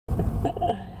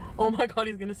Oh my god,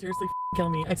 he's gonna seriously kill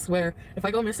me, I swear. If I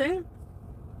go missing,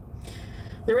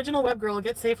 the original web girl,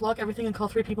 get safe, lock everything, and call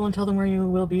 3 people and tell them where you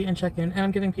will be and check in. And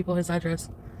I'm giving people his address.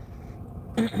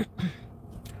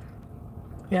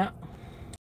 Yeah.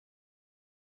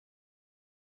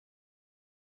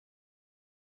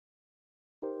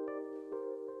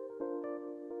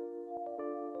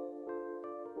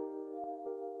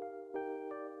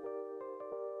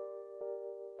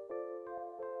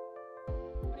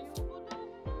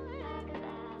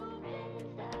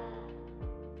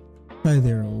 Hi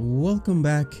there, welcome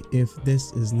back. If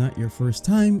this is not your first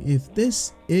time, if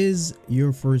this is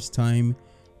your first time,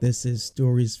 this is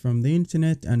Stories from the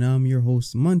Internet and I'm your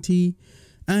host Monty,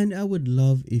 and I would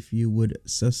love if you would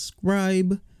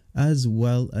subscribe as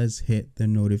well as hit the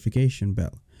notification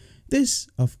bell. This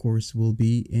of course will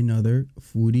be another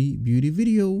Foodie Beauty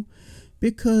video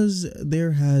because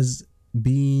there has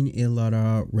been a lot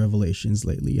of revelations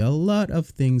lately. A lot of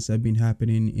things have been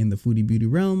happening in the Foodie Beauty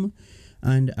realm,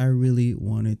 and I really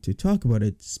wanted to talk about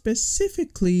it,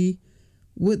 specifically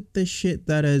with the shit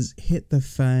that has hit the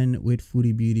fan with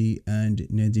Foodie Beauty and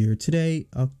Nader today,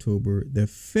 October the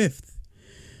 5th.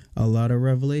 A lot of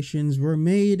revelations were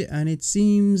made, and it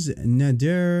seems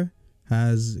Nader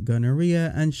has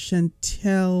gonorrhea and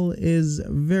Chantel is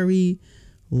very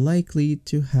likely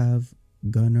to have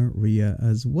gonorrhea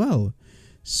as well.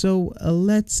 So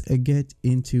let's get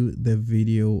into the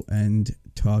video and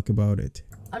talk about it.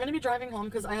 I'm gonna be driving home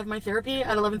because I have my therapy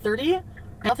at 11:30.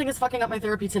 Nothing is fucking up my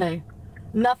therapy today.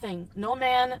 Nothing. No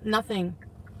man, nothing.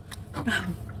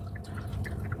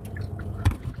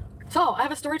 So, I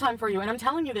have a story time for you, and I'm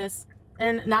telling you this.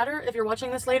 And Nader, if you're watching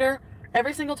this later,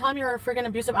 every single time you're a friggin'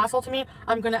 abusive asshole to me,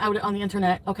 I'm gonna out it on the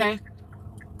internet, okay?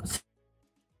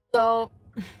 So,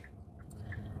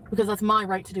 because that's my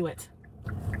right to do it.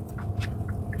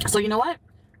 So, you know what?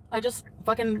 I just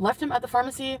fucking left him at the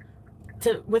pharmacy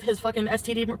with his fucking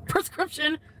STD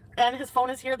prescription, and his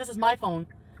phone is here. This is my phone.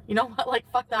 You know what? Like,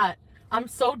 fuck that. I'm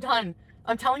so done.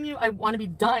 I'm telling you, I want to be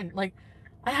done. Like,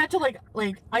 I had to I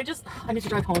need to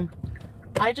drive home.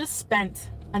 I just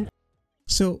spent an...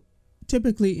 So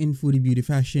typically in Foodie Beauty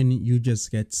fashion, you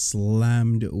just get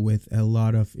slammed with a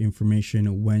lot of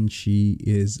information when she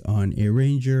is on a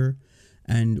ranger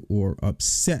and or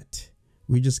upset.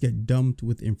 We just get dumped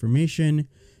with information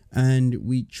and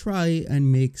we try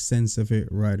and make sense of it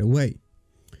right away.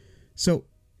 So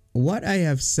what I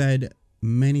have said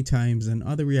many times, and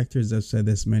other reactors have said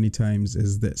this many times,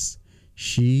 is this: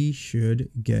 she should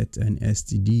get an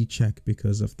STD check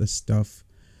because of the stuff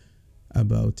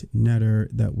about Nader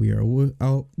that we are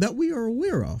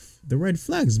aware of, the red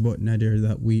flags about Nader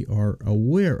that we are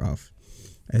aware of,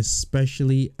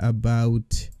 especially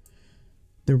about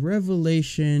the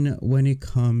revelation when it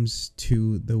comes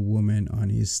to the woman on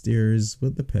his stairs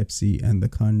with the Pepsi and the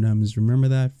condoms. Remember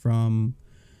that from,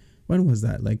 when was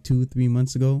that, like 2-3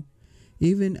 months ago?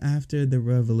 Even after the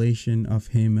revelation of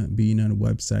him being on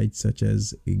websites such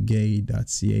as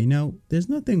gay.ca. Now, there's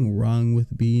nothing wrong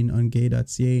with being on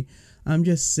gay.ca. I'm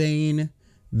just saying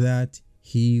that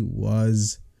he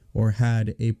was or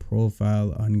had a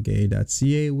profile on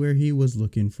gay.ca where he was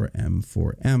looking for M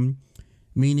for M,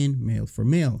 meaning male for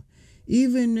male.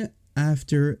 Even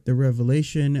after the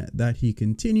revelation that he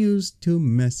continues to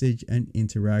message and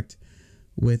interact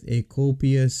with a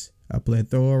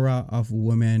plethora of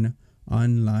women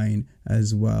online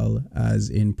as well as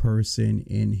in person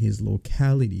in his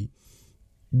locality.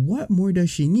 What more does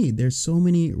she need? There's so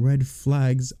many red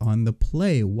flags on the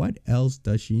play. What else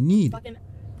does she need?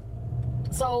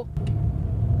 So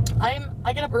I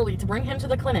get up early to bring him to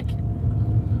the clinic.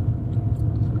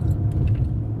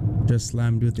 Just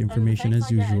slammed with information as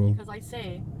usual. Because I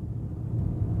say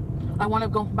I want to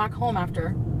go back home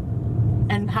after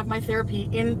and have my therapy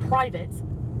in private.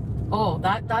 Oh,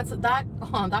 that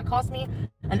cost me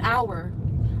an hour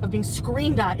of being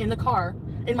screamed at in the car,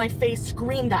 in my face,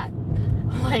 screamed at.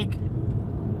 Like,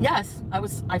 yes,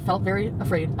 I felt very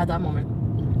afraid at that moment.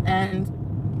 And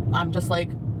I'm just like,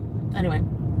 anyway.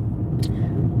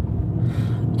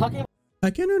 I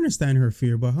can understand her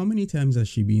fear, but how many times has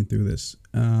she been through this?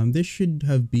 This should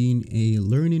have been a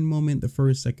learning moment the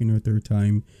first, second, or third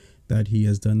time that he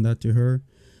has done that to her.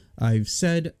 I've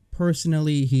said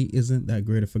personally he isn't that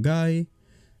great of a guy,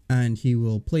 and he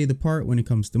will play the part when it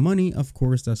comes to money. Of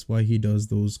course, that's why he does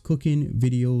those cooking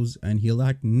videos, and he'll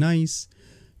act nice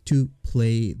to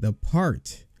play the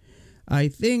part. I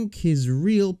think his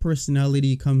real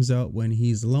personality comes out when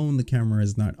he's alone, the camera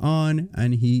is not on,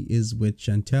 and he is with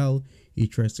Chantel. He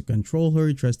tries to control her,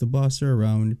 he tries to boss her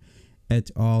around,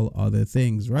 et all other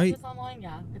things, right? This online,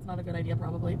 yeah, it's not a good idea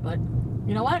probably, but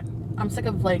you know what? I'm sick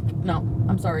of no,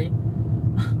 I'm sorry.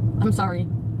 I'm sorry.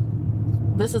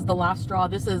 This is the last straw.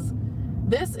 This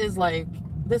is like,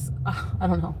 this, I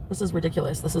don't know. This is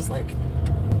ridiculous. This is like,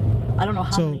 I don't know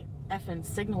how many effing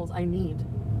signals I need.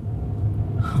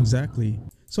 Exactly.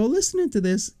 So listening to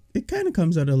this, it kind of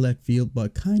comes out of left field,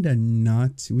 but kind of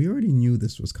not. We already knew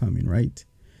this was coming, right?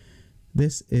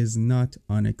 This is not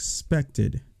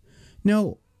unexpected.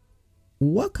 Now,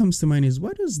 what comes to mind is,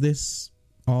 what does this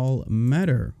all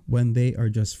matter when they are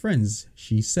just friends?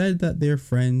 She said that they're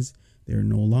friends, they're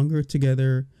no longer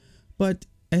together, but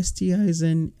STIs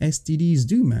and STDs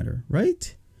do matter,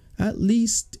 right? At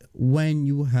least when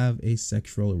you have a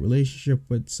sexual relationship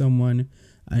with someone,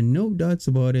 and no doubts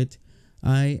about it,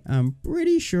 I am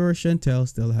pretty sure Chantel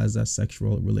still has a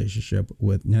sexual relationship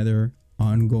with Nader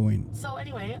ongoing. So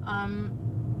anyway,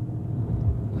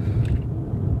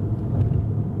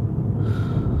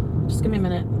 just give me a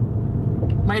minute.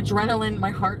 My adrenaline,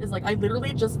 my heart is like, I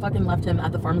literally just fucking left him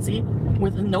at the pharmacy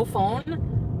with no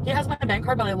phone. He has my bank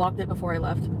card, but I locked it before I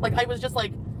left. Like, I was just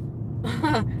like,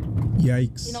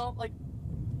 yikes. You know, like,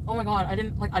 oh my God, I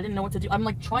didn't know what to do. I'm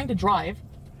like trying to drive.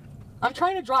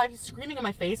 He's screaming in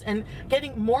my face and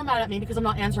getting more mad at me because I'm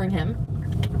not answering him.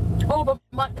 Oh, but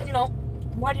you know,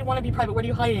 why do you want to be private? What are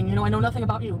you hiding? You know, I know nothing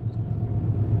about you.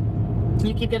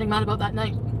 You keep getting mad about that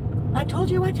night. I told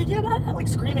you what to do, like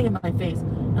screaming in my face.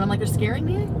 And I'm like, you're scaring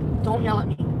me? Don't yell at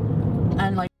me.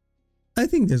 And like, I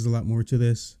think there's a lot more to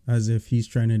this, as if he's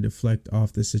trying to deflect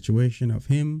off the situation of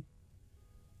him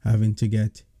having to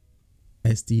get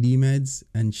STD meds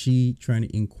and she trying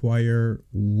to inquire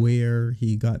where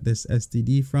he got this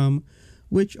STD from,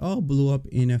 which all blew up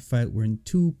in a fight when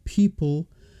two people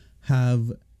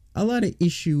have a lot of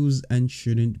issues and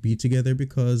shouldn't be together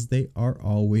because they are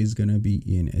always going to be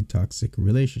in a toxic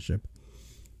relationship.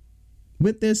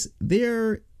 With this, with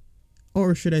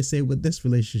this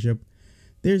relationship,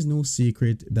 there's no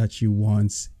secret that she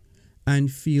wants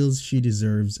and feels she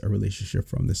deserves a relationship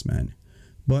from this man.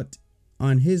 But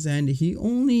on his end, he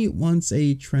only wants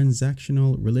a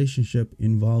transactional relationship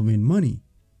involving money.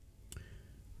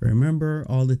 Remember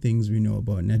all the things we know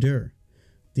about Nader.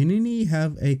 Didn't he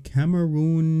have a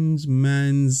Cameroon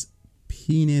man's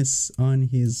penis on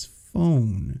his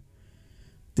phone?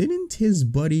 Didn't his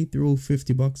buddy throw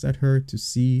 $50 at her to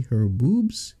see her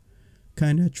boobs?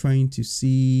 Kind of trying to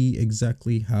see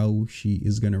exactly how she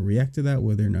is going to react to that,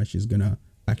 whether or not she's going to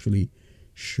actually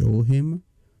show him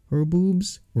her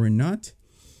boobs or not.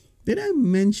 Did I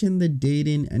mention the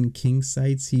dating and kink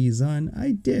sites he's on?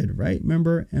 I did, right?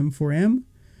 Remember M4M?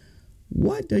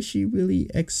 What does she really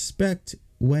expect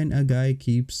when a guy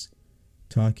keeps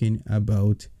talking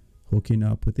about hooking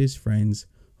up with his friends,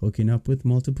 hooking up with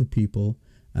multiple people,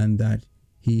 and that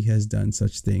he has done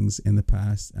such things in the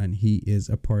past and he is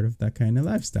a part of that kind of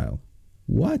lifestyle?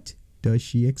 What does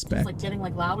she expect? He's like getting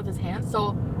like loud with his hands.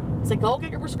 So it's like, go get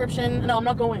your prescription. No, I'm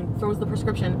not going. Throws the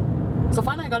prescription. So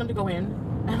finally I got him to go in,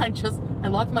 and I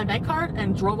locked my bank card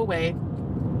and drove away.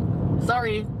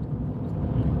 Sorry.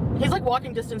 He's like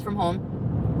walking distance from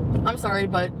home. I'm sorry,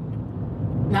 but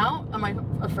now am I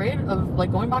afraid of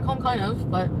like going back home? Kind of,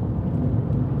 but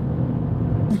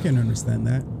I can understand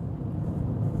that.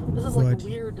 This is like a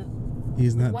weird.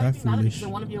 He's not that foolish. I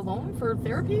want to be alone for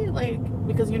therapy, like,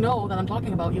 because you know that I'm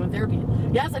talking about you in therapy.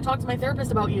 Yes, I talked to my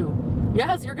therapist about you.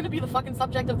 Yes, you're gonna be the fucking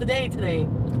subject of the day today.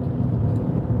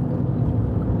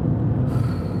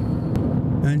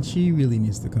 And she really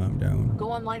needs to calm down.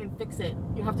 Go online and fix it.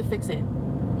 You have to fix it.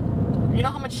 You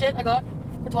know how much shit I got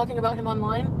for talking about him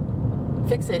online?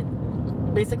 Fix it.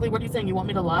 Basically, what are you saying? You want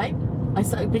me to lie?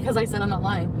 Because I said I'm not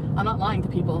lying. I'm not lying to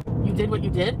people. You did what you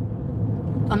did.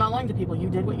 I'm not lying to people. You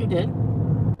did what you did.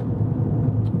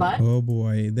 But oh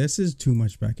boy, this is too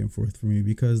much back and forth for me,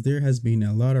 because there has been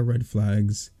a lot of red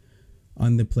flags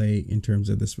on the play in terms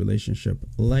of this relationship.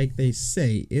 Like they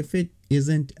say, if it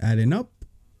isn't adding up,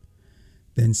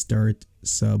 then start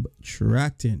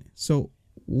subtracting. So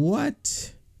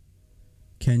what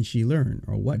can she learn,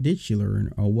 or what did she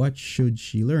learn, or what should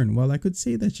she learn? Well, I could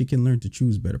say that she can learn to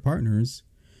choose better partners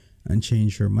and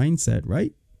change her mindset,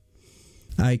 right?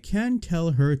 I can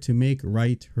tell her to make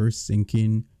right her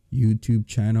sinking YouTube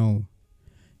channel.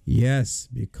 Yes,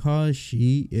 because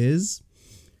she is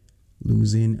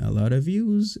losing a lot of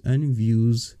views, and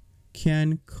views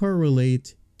can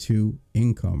correlate to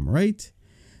income, right?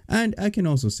 And I can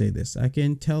also say this. I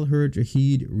can tell her to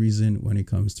heed reason when it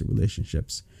comes to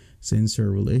relationships, since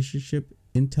her relationship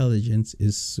intelligence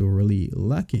is sorely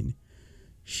lacking.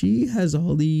 She has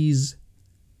all these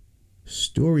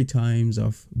story times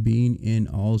of being in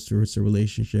all sorts of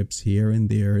relationships here and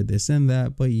there, this and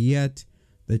that, but yet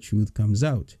the truth comes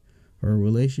out. Her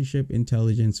relationship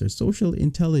intelligence, her social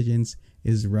intelligence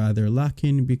is rather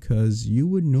lacking, because you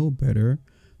would know better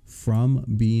from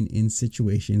being in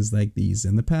situations like these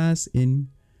in the past, in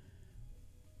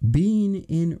being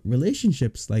in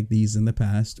relationships like these in the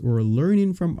past, or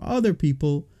learning from other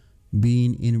people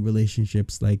being in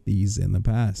relationships like these in the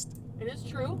past. It is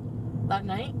true. That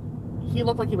night, he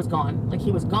looked like he was gone. Like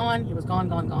he was gone. He was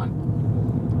gone.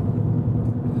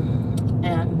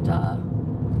 And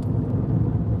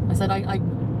I said, I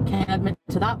can't admit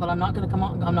to that, but I'm not going to come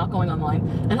on. I'm not going online,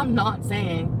 and I'm not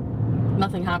saying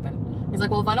nothing happened. He's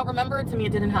like, well, if I don't remember it, to me,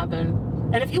 it didn't happen.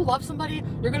 And if you love somebody,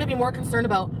 you're going to be more concerned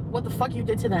about what the fuck you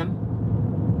did to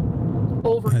them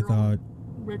over your own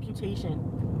reputation.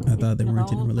 I thought they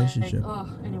weren't in a relationship. Like,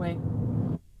 anyway.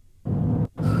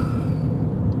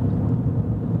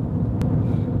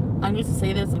 I need to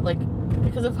say this, like,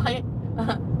 because if I...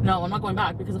 no, I'm not going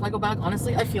back, because if I go back,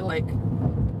 honestly, I feel like...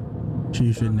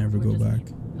 She should never go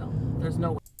back. No, there's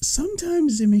no way.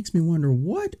 Sometimes it makes me wonder,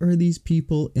 what are these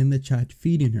people in the chat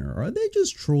feeding her? Are they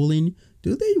just trolling?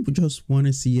 Do they just want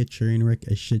to see a train wreck,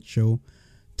 a shit show?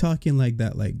 Talking like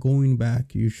that, like, going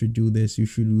back, you should do this, you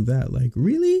should do that. Like,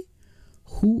 really?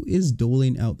 Who is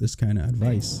doling out this kind of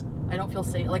advice? I don't feel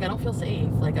safe. Like, I don't feel safe.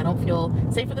 Like, I don't feel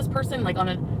safe with this person, like, on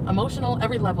an emotional,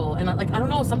 every level. And, like, I don't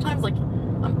know, sometimes, like,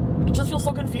 I just feel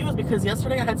so confused, because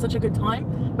yesterday I had such a good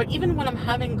time. But even when I'm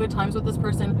having good times with this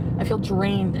person, I feel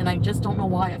drained, and I just don't know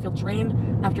why. I feel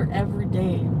drained after every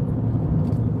day.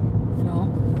 You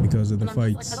know? Because of the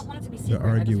fights, like, I don't want it to be secret.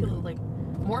 I just feel, like,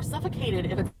 more suffocated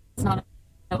if it's not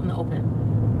out in the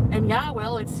open. And yeah,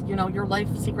 well, it's, you know, your life,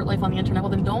 secret life on the internet.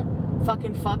 Well, then don't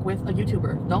fucking fuck with a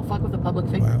YouTuber. Don't fuck with a public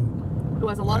figure who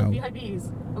has a lot of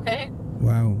VIPs, okay?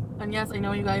 Wow. And yes, I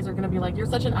know you guys are gonna be like, you're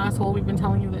such an asshole, we've been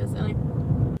telling you this.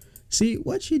 And see,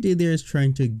 what she did there is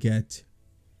trying to get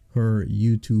her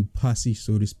YouTube posse,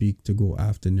 so to speak, to go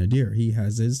after Nader. He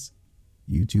has his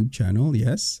YouTube channel,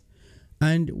 yes.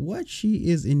 And what she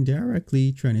is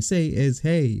indirectly trying to say is,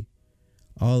 hey,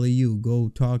 all of you, go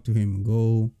talk to him.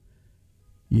 Go,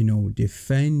 you know,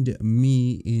 defend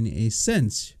me in a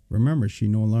sense. Remember, she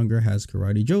no longer has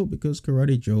Karate Joe, because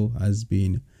Karate Joe has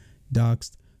been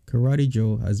doxxed. Karate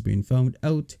Joe has been found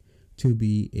out to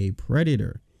be a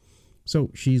predator.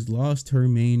 So she's lost her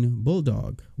main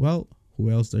bulldog. Well, who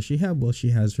else does she have? Well, she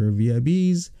has her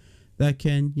VIBs that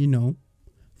can, you know,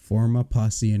 form a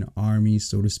posse, an army,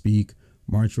 so to speak,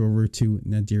 march over to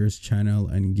Nader's channel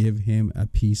and give him a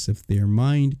piece of their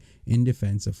mind in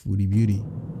defense of Foodie Beauty.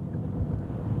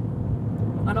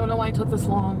 I don't know why it took this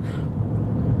long.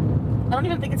 I don't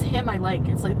even think it's him I like.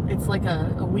 It's like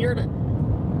a weird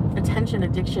attention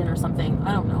addiction or something.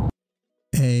 I don't know.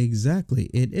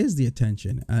 Exactly. It is the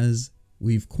attention. As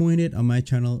we've coined it on my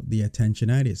channel, the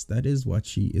attentionitis. That is what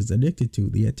she is addicted to,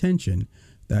 the attention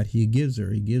that he gives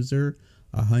her. He gives her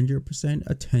 100%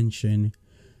 attention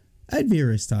at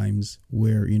various times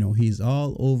where, you know, he's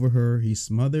all over her. He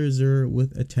smothers her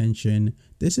with attention.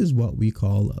 This is what we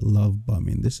call love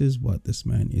bombing. This is what this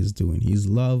man is doing. He's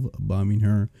love bombing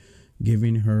her,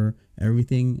 giving her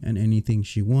everything and anything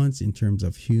she wants in terms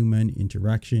of human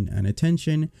interaction and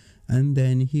attention. And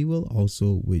then he will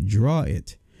also withdraw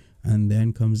it. And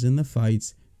then comes in the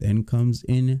fights. Then comes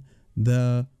in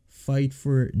the fight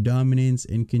for dominance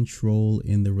and control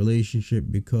in the relationship,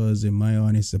 because in my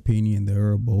honest opinion, they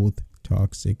are both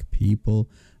toxic people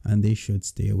and they should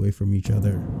stay away from each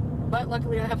other. But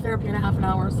luckily I have therapy in a half an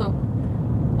hour, so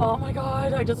oh my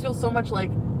god, I just feel so much like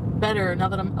better now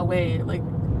that I'm away. Like,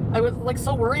 I was like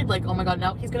so worried, like, oh my god,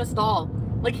 now he's gonna stall.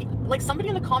 Like somebody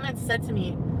in the comments said to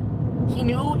me, he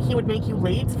knew he would make you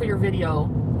late for your video.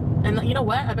 And you know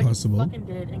what? I bet he fucking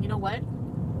did. And you know what?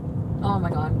 Oh my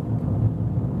god.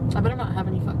 I better not have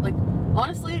any like,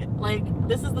 honestly, like,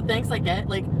 this is the thanks I get.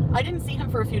 Like, I didn't see him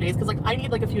for a few days because, like, I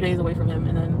need like a few days away from him,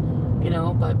 and then, you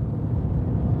know, but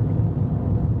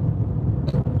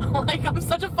like, I'm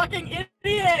such a fucking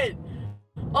idiot.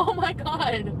 Oh my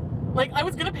god. Like, I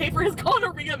was gonna pay for his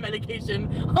gonorrhea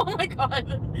medication. Oh my god.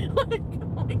 Like,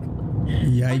 oh my god.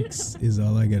 Yikes is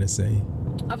all I gotta say.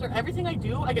 After everything I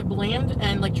do, I get blamed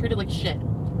and like treated like shit.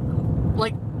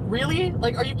 Like, really?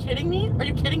 Like, are you kidding me? Are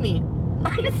you kidding me?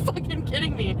 Are you fucking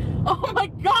kidding me? Oh my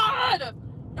god!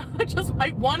 I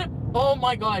want to, oh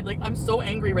my god, like, I'm so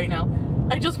angry right now.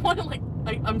 I just want to, like,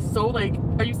 I'm so, like,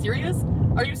 are you serious?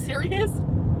 Are you serious?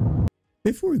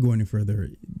 Before we go any further,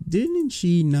 didn't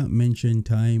she not mention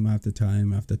time after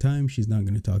time after time she's not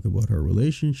going to talk about her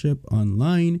relationship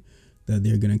online, that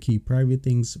they're going to keep private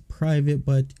things private,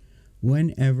 but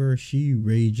whenever she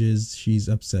rages, she's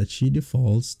upset, she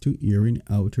defaults to airing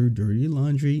out her dirty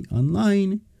laundry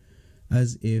online,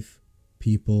 as if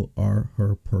people are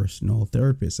her personal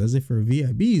therapist, as if her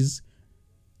VIBs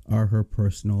are her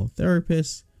personal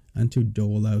therapists and to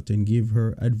dole out and give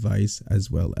her advice as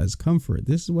well as comfort.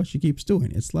 This is what she keeps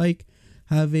doing. It's like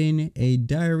having a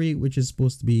diary which is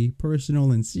supposed to be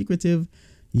personal and secretive,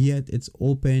 yet it's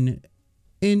open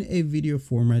in a video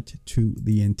format to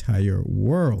the entire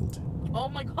world. Oh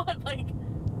my god, like,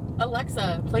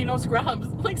 Alexa, play No Scrubs.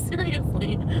 Like,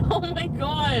 seriously. Oh my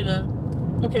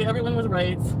god. Okay, everyone was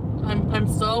right. I'm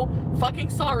so fucking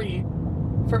sorry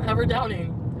for ever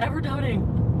doubting. Ever doubting.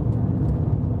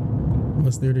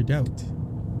 What's there to doubt?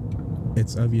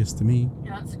 It's obvious to me.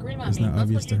 Yeah, scream at me. It's not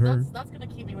obvious to her. That's gonna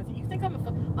keep me with you. You think I'm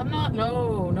I'm not.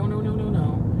 No, no, no, no, no,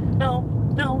 no. No,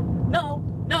 no, no,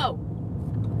 no.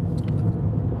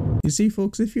 You see,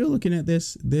 folks, if you're looking at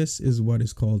this, this is what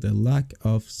is called a lack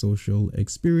of social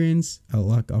experience, a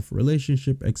lack of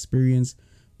relationship experience,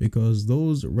 because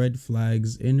those red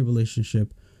flags in a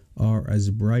relationship are as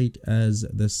bright as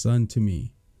the sun to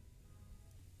me.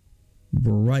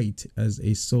 Bright as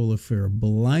a solar flare,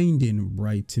 blinding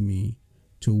bright to me,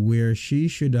 to where she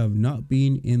should have not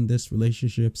been in this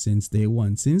relationship since day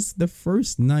one, since the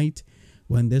first night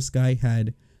when this guy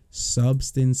had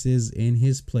substances in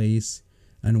his place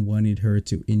and wanted her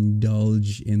to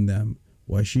indulge in them.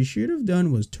 What she should have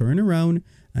done was turn around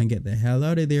and get the hell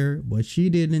out of there, but she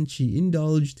didn't. She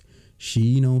indulged.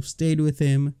 She, stayed with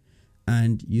him,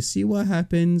 and you see what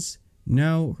happens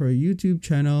now. Her YouTube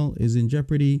channel is in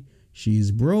jeopardy.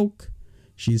 She's broke.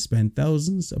 She's spent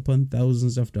thousands upon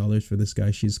thousands of dollars for this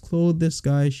guy. She's clothed this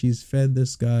guy. She's fed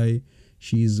this guy.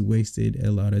 She's wasted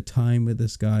a lot of time with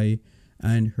this guy,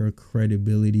 and her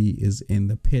credibility is in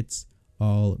the pits,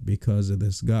 all because of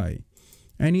this guy.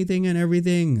 Anything and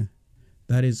everything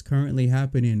that is currently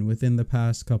happening within the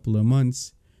past couple of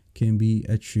months can be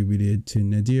attributed to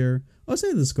Nader.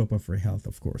 Outside the scope of her health,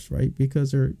 of course, right?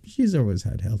 Because she's always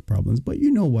had health problems, but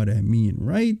you know what I mean,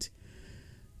 right?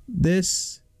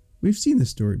 We've seen this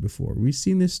story before. We've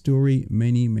seen this story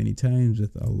many, many times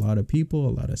with a lot of people, a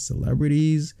lot of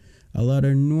celebrities, a lot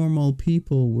of normal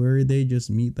people, where they just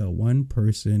meet that one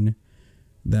person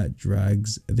that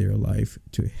drags their life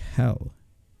to hell.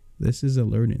 This is a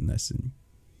learning lesson,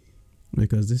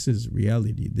 because this is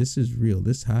reality. This is real.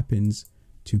 This happens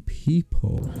to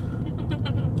people.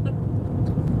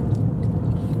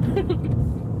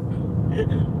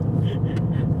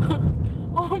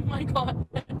 Oh my god.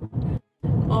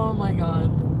 Oh my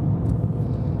god.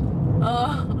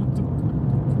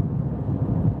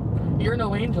 You're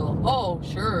no angel. Oh,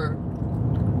 sure.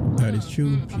 That is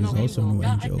true. She's also no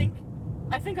angel.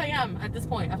 I think I am at this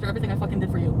point, after everything I fucking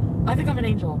did for you. I think I'm an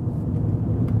angel.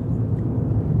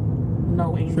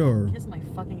 No angel. Sure. Kiss my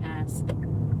fucking ass.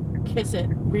 Kiss it.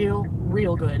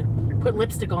 Real good. Put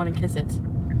lipstick on and kiss it.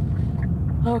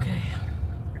 Okay.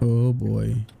 Oh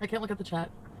boy. I can't look at the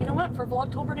chat. You know what? For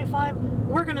Vlogtober Day 5,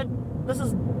 this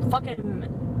is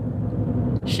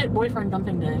fucking shit boyfriend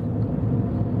dumping day.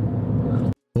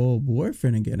 Oh,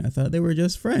 boyfriend again. I thought they were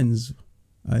just friends.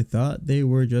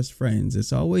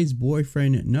 It's always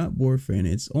boyfriend, not boyfriend.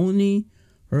 It's only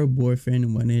her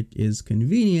boyfriend when it is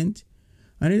convenient,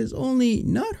 and it is only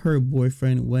not her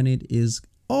boyfriend when it is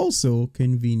also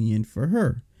convenient for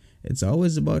her. It's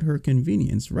always about her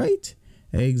convenience, right?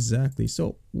 Exactly.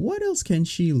 So what else can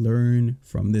she learn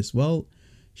from this? Well,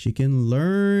 she can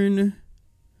learn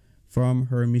from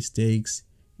her mistakes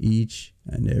each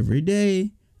and every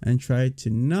day and try to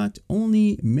not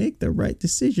only make the right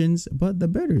decisions, but the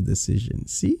better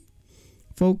decisions. See,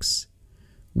 folks,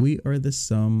 we are the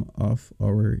sum of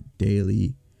our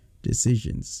daily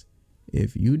decisions.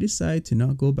 If you decide to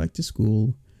not go back to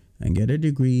school and get a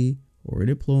degree or a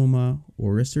diploma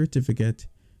or a certificate,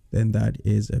 then that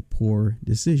is a poor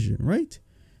decision, right?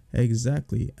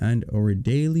 Exactly. And our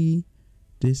daily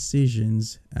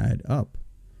decisions add up.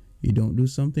 You don't do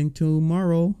something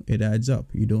tomorrow, it adds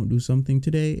up. You don't do something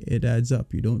today, it adds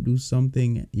up. You don't do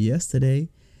something yesterday,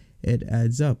 it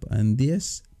adds up. And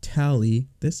this tally,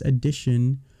 this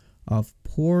addition of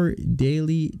poor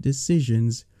daily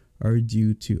decisions are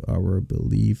due to our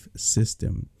belief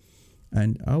system.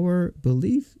 And our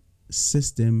belief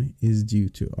system is due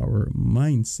to our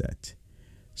mindset.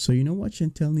 So you know what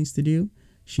Chantel needs to do?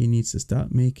 She needs to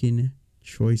stop making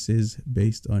choices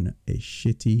based on a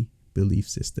shitty belief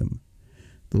system.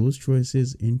 Those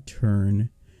choices in turn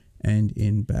end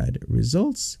in bad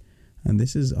results, and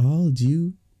this is all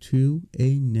due to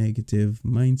a negative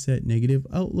mindset, negative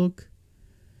outlook,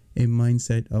 a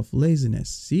mindset of laziness.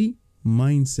 See,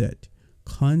 mindset.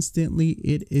 Constantly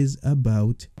it is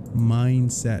about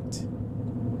mindset.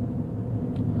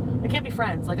 We can't be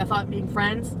friends. Like, I thought being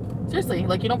friends, seriously,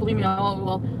 like, you don't believe me. Oh,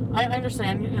 well, I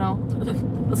understand,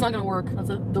 that's not gonna work. That's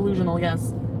a delusional,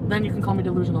 yes. Then you can call me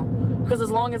delusional. Because as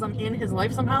long as I'm in his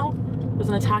life somehow, there's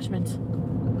an attachment.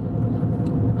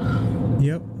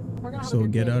 Yep. So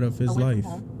get out of his life.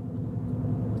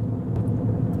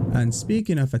 And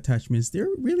speaking of attachments, there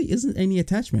really isn't any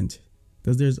attachment.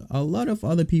 Because there's a lot of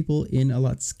other people in a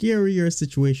lot scarier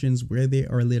situations where they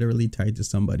are literally tied to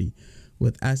somebody.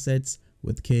 With assets,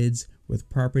 with kids, with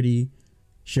property,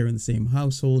 sharing the same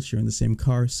household, sharing the same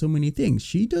car, so many things.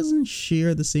 She doesn't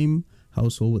share the same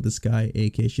household with this guy,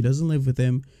 aka she doesn't live with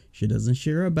him. She doesn't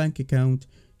share a bank account.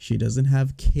 She doesn't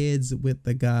have kids with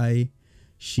the guy.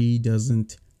 She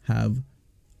doesn't have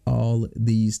all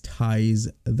these ties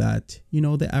that, you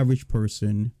know, the average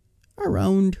person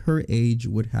around her age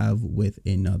would have with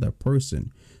another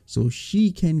person. So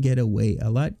she can get away a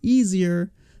lot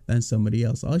easier than somebody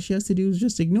else. All she has to do is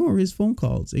just ignore his phone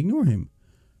calls, ignore him,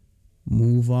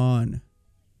 move on,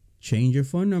 change your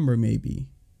phone number maybe.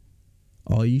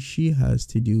 She has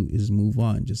to do is move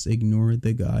on. Just ignore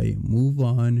the guy, move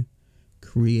on,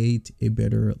 create a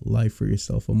better life for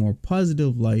yourself, a more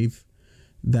positive life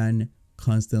than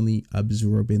constantly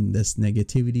absorbing this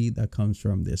negativity that comes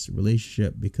from this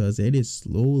relationship, because it is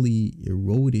slowly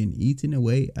eroding, eating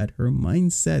away at her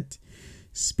mindset.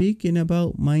 Speaking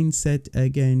about mindset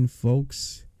again,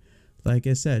 folks, like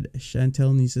I said,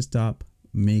 Chantel needs to stop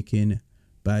making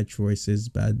bad choices,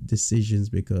 bad decisions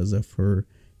because of her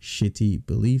shitty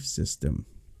belief system.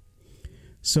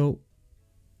 So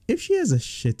if she has a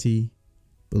shitty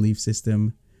belief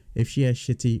system, if she has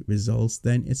shitty results,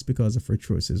 then it's because of her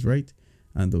choices, right?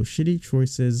 And those shitty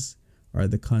choices are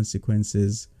the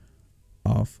consequences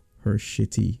of her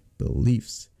shitty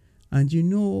beliefs. And you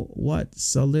know what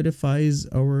solidifies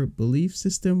our belief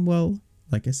system? Well,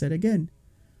 like I said again,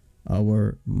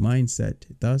 our mindset.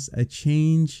 Thus, a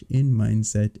change in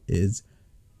mindset is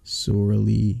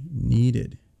sorely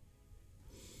needed.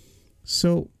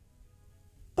 So,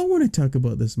 I want to talk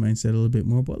about this mindset a little bit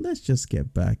more, but let's just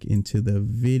get back into the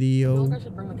video. I feel like I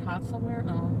should bring the cat somewhere.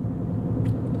 No.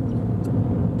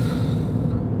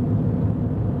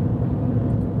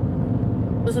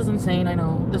 This is insane, I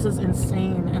know. This is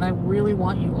insane, and I really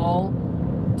want you all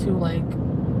to, like,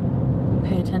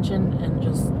 pay attention and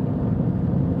just...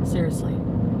 Seriously.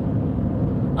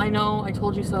 I know, I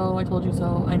told you so, I told you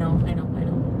so. I know. I know,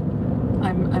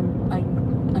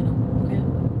 okay?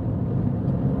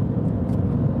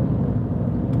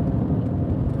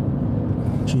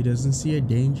 She doesn't see a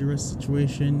dangerous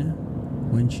situation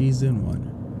when she's in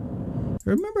one.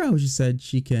 Remember how she said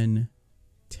she can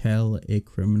tell a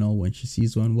criminal when she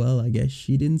sees one? Well, I guess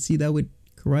she didn't see that with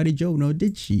Karate Joe, no,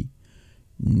 did she?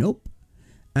 Nope.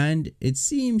 And it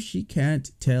seems she can't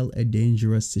tell a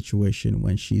dangerous situation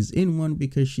when she's in one,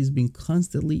 because she's been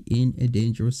constantly in a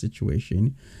dangerous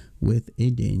situation with a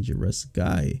dangerous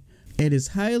guy. It is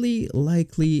highly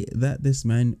likely that this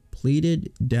man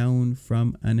pleaded down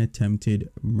from an attempted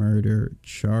murder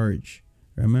charge.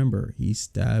 Remember, he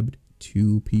stabbed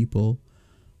 2 people,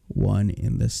 1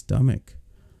 in the stomach.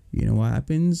 You know what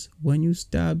happens when you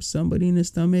stab somebody in the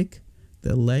stomach?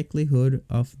 The likelihood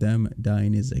of them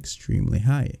dying is extremely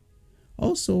high.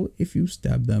 Also, if you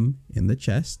stab them in the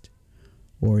chest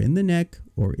or in the neck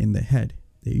or in the head,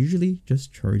 they usually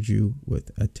just charge you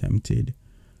with attempted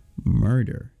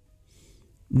murder.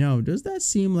 Now, does that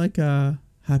seem like a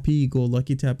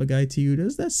happy-go-lucky type of guy to you?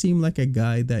 Does that seem like a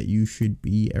guy that you should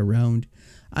be around?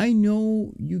 I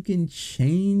know you can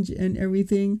change and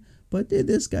everything, but did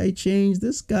this guy change?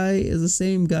 This guy is the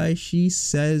same guy she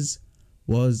says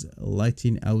was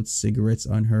lighting out cigarettes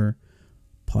on her,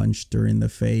 punched her in the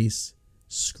face,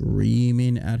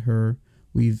 screaming at her.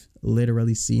 We've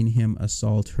literally seen him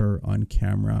assault her on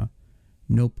camera.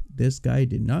 Nope, this guy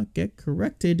did not get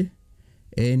corrected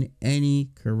in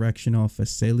any correctional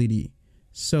facility.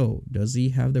 So, does he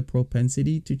have the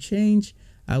propensity to change?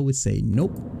 I would say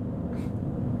nope.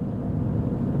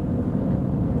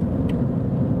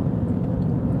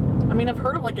 I mean, I've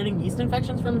heard of, like, getting yeast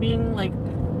infections from being, like,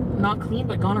 not clean,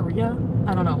 but gonorrhea?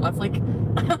 I don't know. That's like,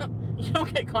 you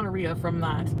don't get gonorrhea from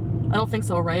that. I don't think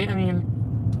so, right? I mean,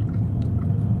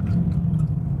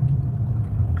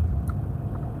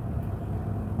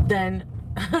 then,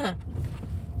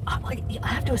 like, I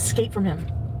have to escape from him.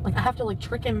 Like, I have to, like,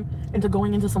 trick him into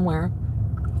going into somewhere.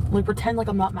 Like, pretend like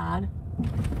I'm not mad.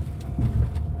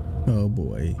 Oh,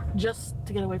 boy. Just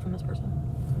to get away from this person.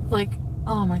 Like,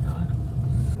 oh my god.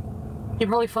 He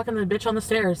probably fucking the bitch on the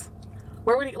stairs.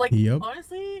 Where would he, like, yep.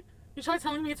 Honestly, you try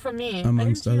telling me it's from me.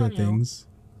 Amongst other things.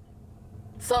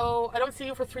 So, I don't see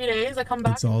you for 3 days. I come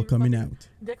back. It's all coming out.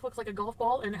 Dick looks like a golf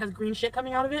ball and it has green shit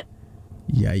coming out of it.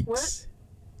 Yikes. What?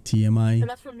 TMI. And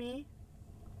that's from me?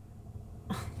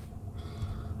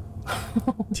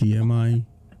 TMI.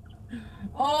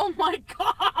 Oh my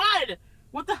god!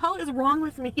 What the hell is wrong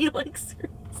with me? Like,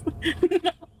 seriously.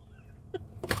 No.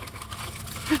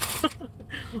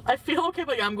 I feel okay,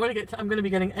 but yeah, I'm going to be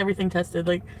getting everything tested.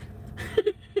 Like,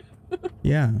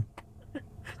 yeah.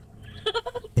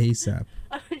 ASAP.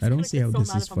 I don't see how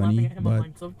this is funny,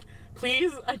 but so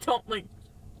please, I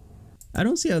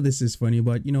don't see how this is funny,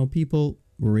 but you know, people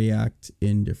react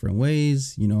in different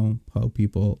ways. You know how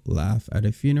people laugh at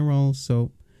a funeral,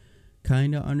 so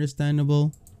kind of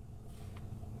understandable.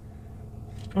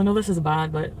 I know this is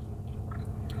bad, but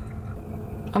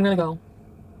I'm gonna go.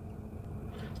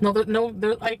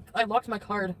 I locked my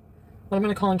card, but I'm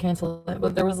gonna call and cancel it.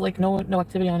 But there was like no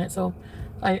activity on it, so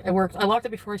I worked. I locked it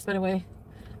before I sped away,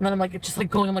 and then I'm like, it's just like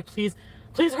going. I'm like, please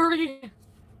hurry.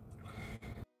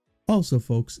 Also,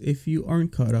 folks, if you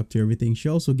aren't caught up to everything, she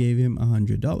also gave him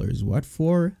 $100. What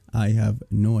for? I have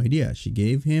no idea. She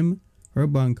gave him her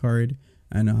bank card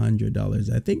and $100.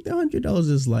 I think the $100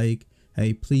 is like,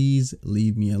 hey, please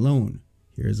leave me alone.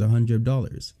 Here's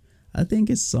 $100. I think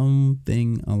it's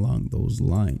something along those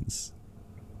lines.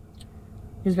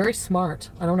 He's very smart.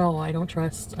 I don't know. I don't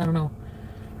trust. I don't know.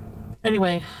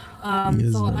 Anyway, he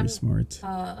is very smart.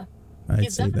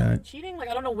 I'd say that. Cheating. Like,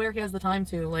 I don't know where he has the time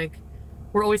to. Like,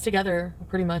 we're always together,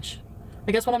 pretty much.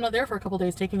 I guess when I'm not there for a couple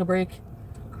days, taking a break.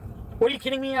 What, are you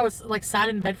kidding me? I was like sat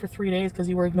in bed for 3 days because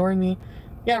you were ignoring me.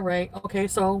 Yeah, right. Okay,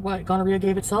 so what? Gonorrhea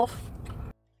gave itself?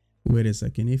 Wait a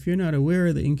second. If you're not aware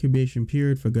of the incubation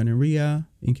period for gonorrhea,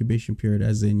 incubation period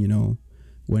as in, you know,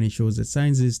 when it shows its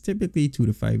signs is typically 2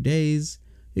 to 5 days.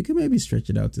 You can maybe stretch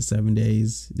it out to 7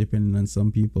 days, depending on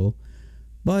some people.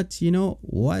 But, you know,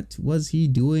 what was he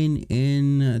doing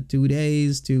in 2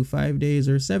 days to 5 days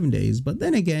or 7 days? But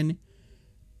then again,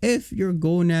 if your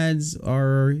gonads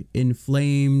are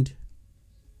inflamed,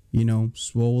 you know,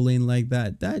 swollen like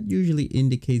that, that usually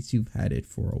indicates you've had it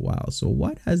for a while. So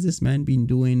what has this man been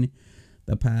doing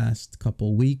the past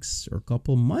couple weeks or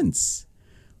couple months?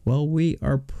 Well, we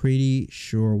are pretty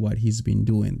sure what he's been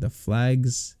doing. The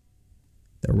flags,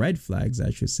 the red flags, I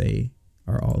should say,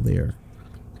 are all there.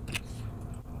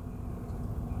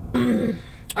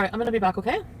 All right, I'm gonna be back,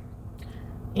 okay?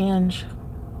 And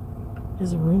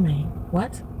his roommate.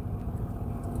 What?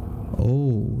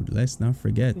 Oh, let's not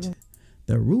forget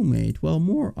the roommate. Well,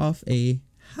 more of a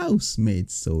housemate,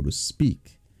 so to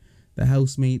speak. The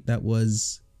housemate that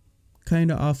was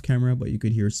kind of off camera, but you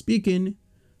could hear speaking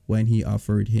when he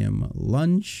offered him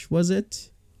lunch, was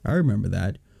it? I remember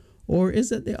that. Or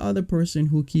is it the other person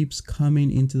who keeps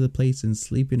coming into the place and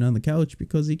sleeping on the couch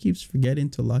because he keeps forgetting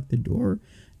to lock the door?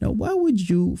 Now, why would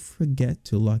you forget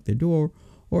to lock the door?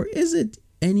 Or is it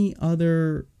any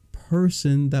other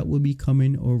person that would be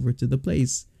coming over to the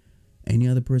place? Any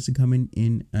other person coming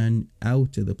in and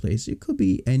out to the place? It could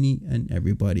be any and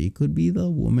everybody. It could be the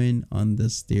woman on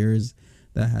the stairs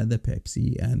that had the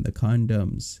Pepsi and the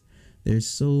condoms. There's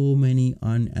so many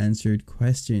unanswered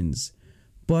questions.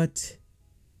 But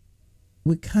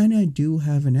we kind of do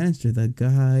have an answer. The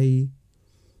guy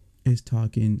is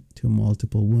talking to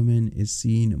multiple women, is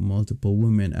seeing multiple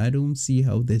women. I don't see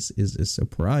how this is a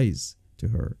surprise to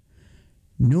her.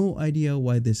 No idea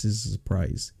why this is a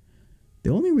surprise. The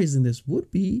only reason this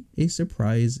would be a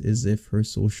surprise is if her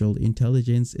social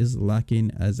intelligence is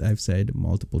lacking, as I've said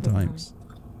multiple times.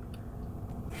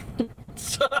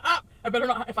 I better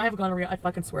not. If I have gonorrhea, I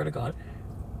fucking swear to God.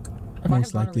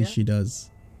 Most likely she does.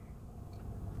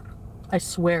 I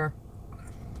swear.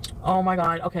 Oh my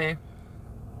God. Okay.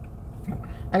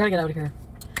 I gotta get out of here.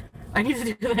 I need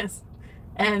to do this.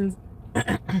 And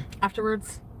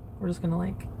afterwards, we're just gonna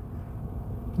like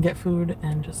get food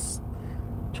and just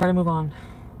try to move on.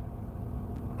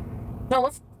 No,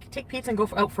 let's take pizza and go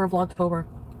out for a Vlogtober.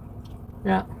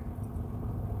 Yeah.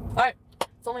 Alright.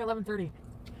 It's only 11:30.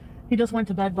 He just went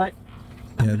to bed, but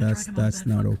yeah, that's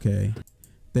not okay.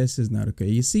 This is not okay.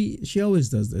 You see, she always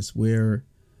does this where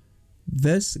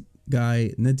this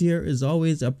guy, Nader, is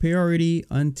always a priority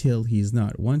until he's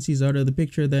not. Once he's out of the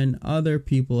picture, then other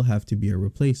people have to be a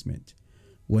replacement.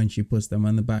 When she puts them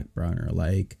on the back burner,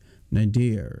 like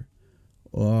Nader,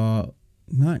 or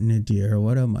not Nader,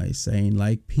 what am I saying?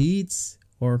 Like Pete's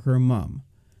or her mom.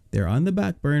 They're on the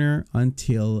back burner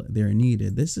until they're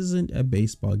needed. This isn't a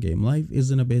baseball game. Life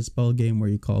isn't a baseball game where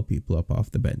you call people up off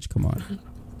the bench. Come on.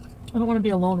 I don't want to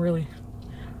be alone, really.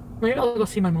 Maybe I'll go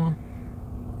see my mom.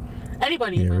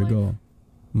 Anybody in my life. There we go.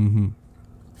 Mm-hmm.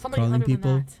 Somebody calling other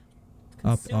people than that.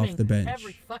 up off the bench.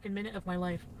 Every fucking minute of my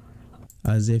life.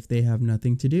 As if they have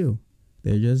nothing to do.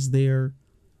 They're just there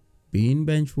being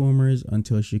bench warmers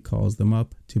until she calls them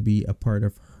up to be a part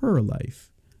of her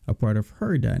life, a part of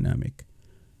her dynamic,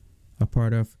 a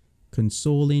part of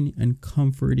consoling and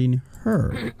comforting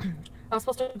her. I was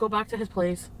supposed to go back to his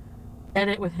place,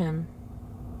 edit with him.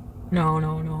 No,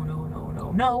 no, no, no, no,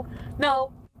 no, no,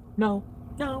 no, no,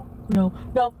 no, no,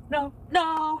 no, no,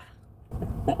 no.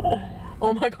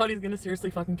 Oh my god, he's gonna seriously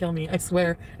fucking kill me. I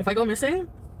swear. If I go missing,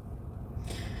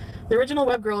 the original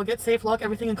web girl, get safe, lock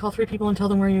everything, and call 3 people and tell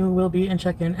them where you will be and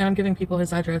check in. And I'm giving people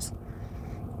his address.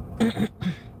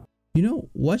 You know,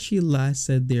 what she last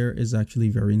said there is actually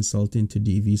very insulting to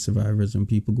DV survivors and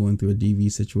people going through a DV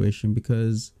situation,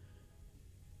 because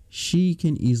she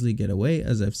can easily get away,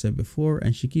 as I've said before,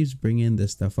 and she keeps bringing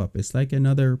this stuff up. It's like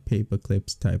another paper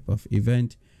clips type of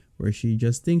event where she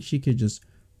just thinks she could just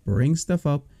bring stuff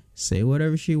up, say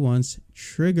whatever she wants,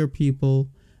 trigger people,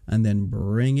 and then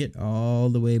bring it all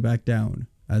the way back down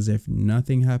as if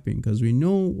nothing happened, because we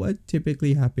know what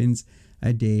typically happens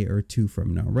a day or 2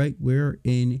 from now, right? We're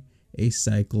in a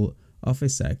cycle of a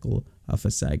cycle of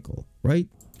a cycle, right?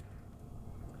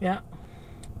 Yeah.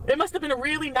 It must have been a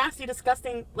really nasty,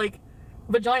 disgusting, like,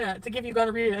 vagina to give you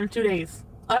gonorrhea in 2 days.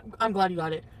 I'm glad you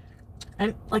got it.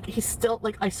 And, like, he's still,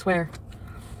 like, I swear.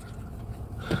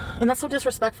 And that's so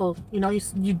disrespectful. You know,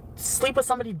 you sleep with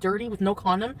somebody dirty with no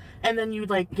condom, and then you,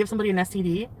 like, give somebody an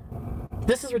STD.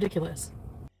 This is ridiculous.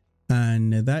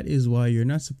 And that is why you're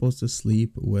not supposed to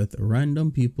sleep with random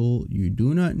people you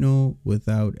do not know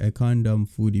without a condom,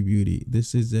 Foodie Beauty.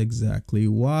 This is exactly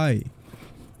why.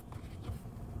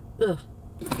 Ugh.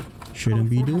 Shouldn't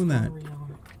be doing that.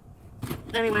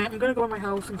 Anyway, I'm gonna go in my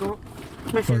house and go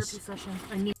my therapy session.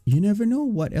 You never know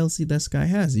what else this guy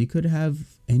has. He could have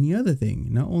any other thing.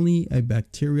 Not only a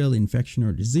bacterial infection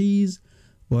or disease,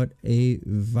 but a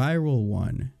viral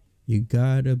one. You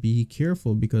gotta be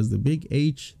careful, because the big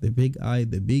H, the big I,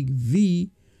 the big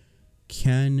V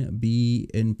can be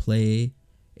in play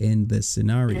in this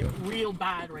scenario. It's real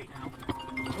bad right now.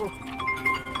 Oh.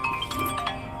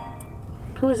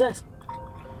 Who is this?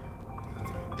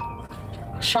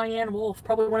 Cheyenne Wolf.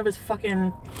 Probably one of his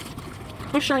fucking...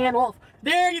 Who's Cheyenne Wolf?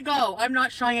 There you go! I'm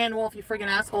not Cheyenne Wolf, you friggin'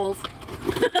 assholes.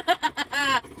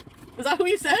 Is that who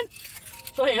you said?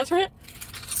 Should I answer it?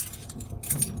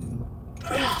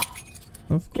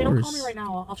 Of course. Okay, don't call me right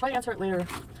now. I'll try to answer it later.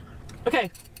 Okay.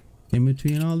 In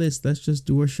between all this, let's just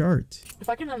do a short. If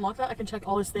I can unlock that, I can check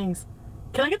all his things.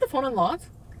 Can I get the phone unlocked?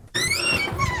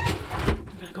 I'm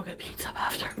gonna go get pizza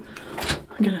after.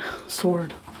 I'm gonna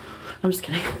sword. I'm just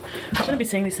kidding. I shouldn't be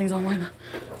saying these things online.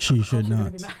 She should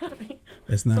not.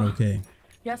 It's not okay.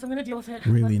 Yes, I'm gonna deal with it.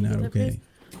 Really not okay.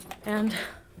 And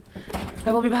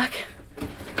I will be back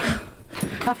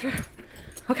after.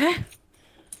 Okay?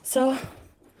 So,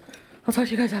 I'll talk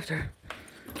to you guys after.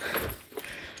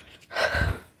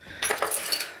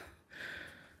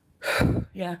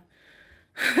 Yeah.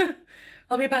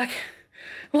 I'll be back.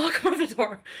 Lock over the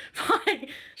door. Bye.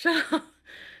 Shut up.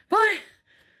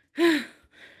 Bye.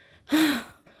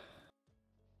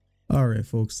 Alright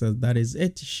folks, that is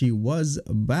it. She was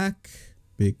back,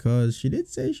 because she did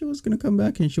say she was going to come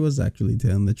back, and she was actually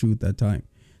telling the truth that time.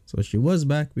 So she was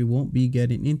back. We won't be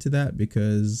getting into that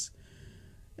because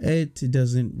it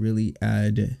doesn't really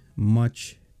add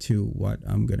much to what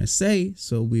I'm going to say,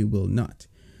 so we will not.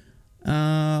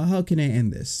 How can I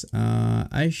end this?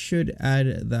 I should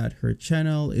add that her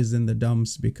channel is in the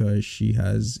dumps because she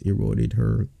has eroded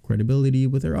her credibility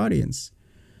with her audience.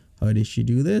 How did she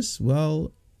do this?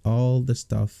 Well, all the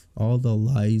stuff, all the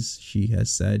lies she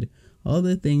has said, all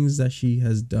the things that she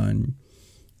has done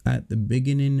at the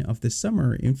beginning of the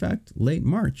summer, in fact late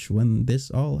March when this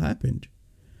all happened.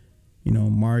 You know,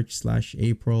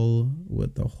 March/April,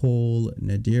 with the whole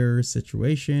Nader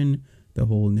situation, the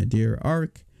whole Nader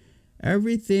arc.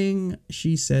 Everything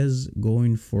she says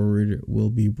going forward will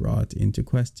be brought into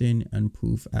question and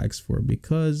proof asked for,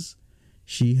 because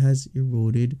she has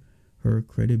eroded her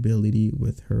credibility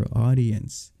with her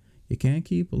audience. You can't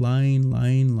keep lying,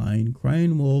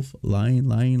 crying wolf,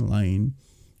 lying,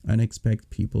 and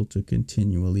expect people to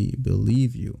continually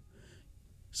believe you.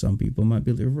 Some people might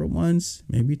believe her once,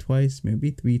 maybe twice,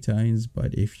 maybe 3 times,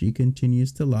 but if she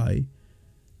continues to lie,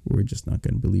 we're just not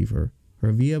going to believe her.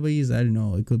 Her VIBs, I don't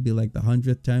know, it could be like the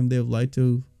 100th time they've lied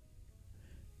to.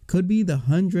 It could be the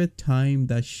 100th time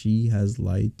that she has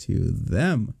lied to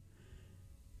them.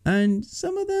 And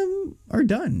some of them are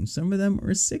done. Some of them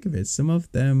are sick of it. Some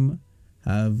of them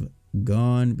have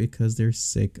gone because they're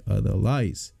sick of the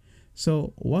lies.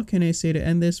 So what can I say to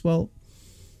end this? Well,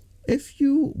 if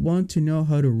you want to know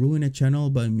how to ruin a channel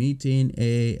by meeting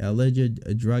a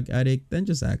alleged drug addict, then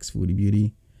just ask Foodie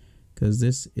Beauty, because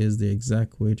this is the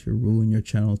exact way to ruin your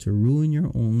channel, to ruin your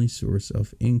only source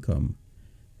of income.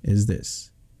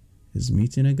 Is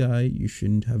meeting a guy you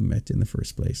shouldn't have met in the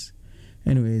first place.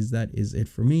 Anyways, that is it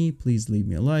for me. Please leave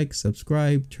me a like,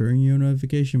 subscribe, turn your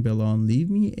notification bell on, leave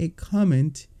me a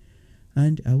comment,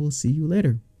 and I will see you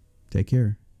later. Take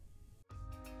care.